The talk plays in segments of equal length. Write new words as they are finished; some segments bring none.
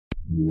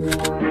Missing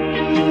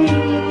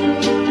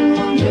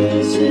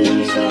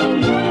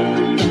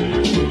someone.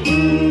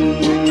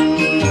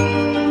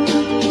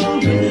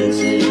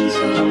 Missing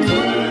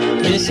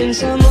someone. Missing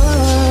someone.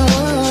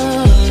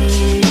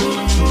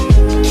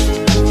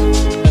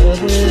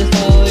 Love with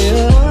all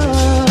your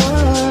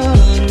heart.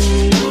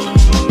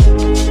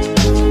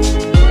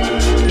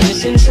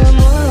 Missing someone.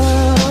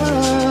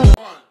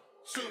 1,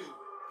 2,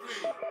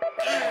 3,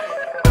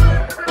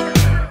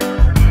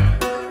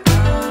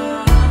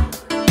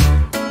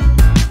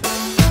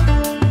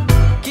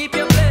 Keep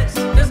your bliss,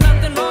 there's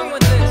nothing wrong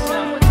with this.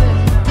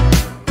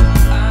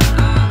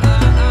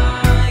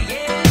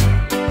 Yeah.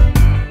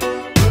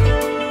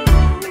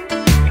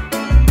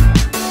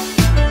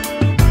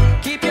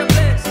 Keep your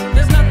bliss,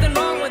 there's nothing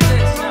wrong with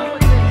this.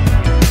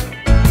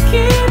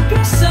 Keep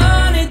your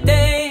sunny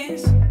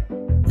days,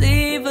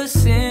 leave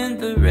us in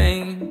the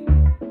rain.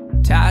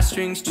 Tie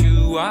strings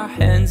to our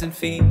hands and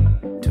feet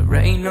to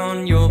rain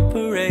on your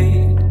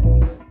parade.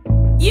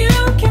 You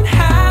can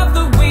have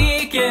the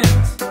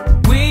weekends,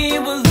 we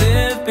will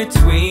live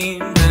between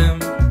them.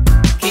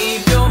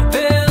 Keep your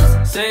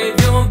bills, save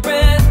your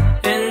breath,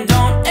 and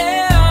don't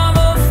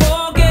ever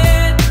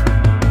forget.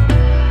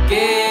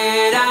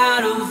 Get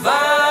out of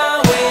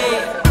our way,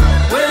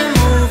 we're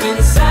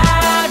moving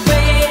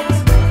sideways.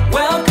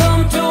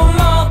 Welcome to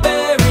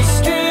Mulberry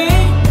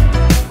Street,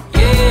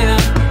 yeah.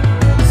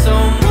 So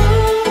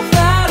move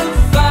out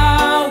of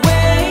our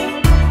way,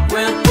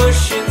 we're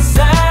pushing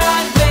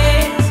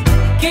sideways.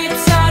 Keep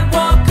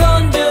sidewalk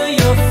under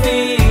your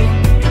feet.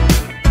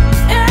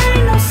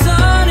 Ain't no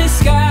sunny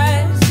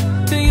skies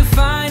till you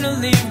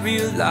finally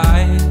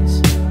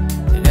realize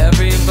that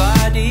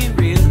everybody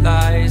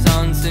relies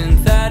on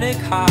synthetic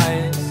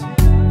highs.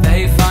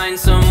 They find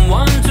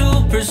someone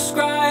to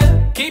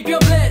prescribe. Keep your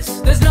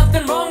bliss, there's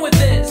nothing wrong with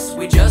this.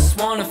 We just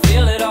wanna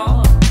feel it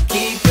all.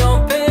 Keep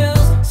your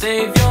pills,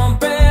 save your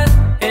breath,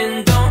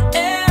 and don't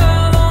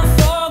ever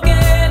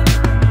forget.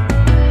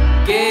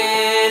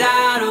 Get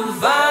out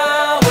of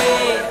our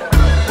way,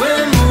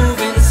 we're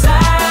moving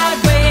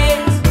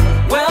sideways.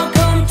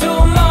 Welcome to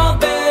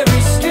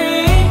Mulberry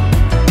Street,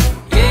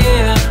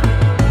 yeah.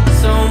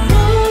 So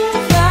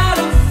move out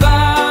of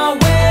our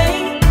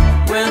way,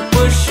 we're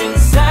pushing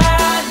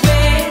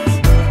sideways.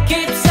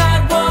 Keep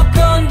sidewalk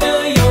under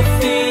your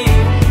feet.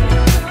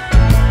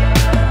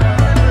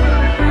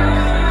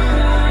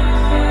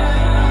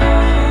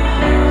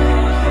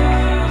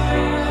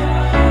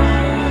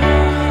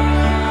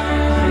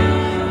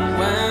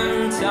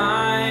 When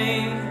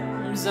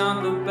times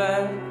aren't the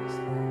best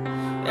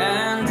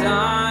and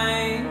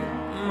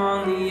I'm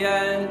on the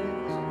edge,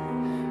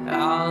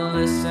 I'll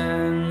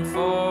listen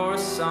for a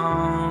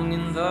song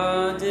in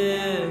the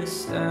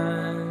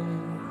distance.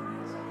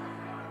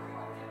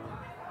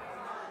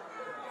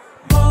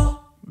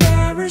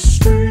 Mulberry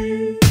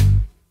Street,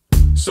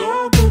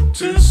 so good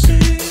to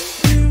see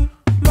you.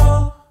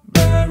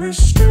 Mulberry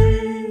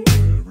Street.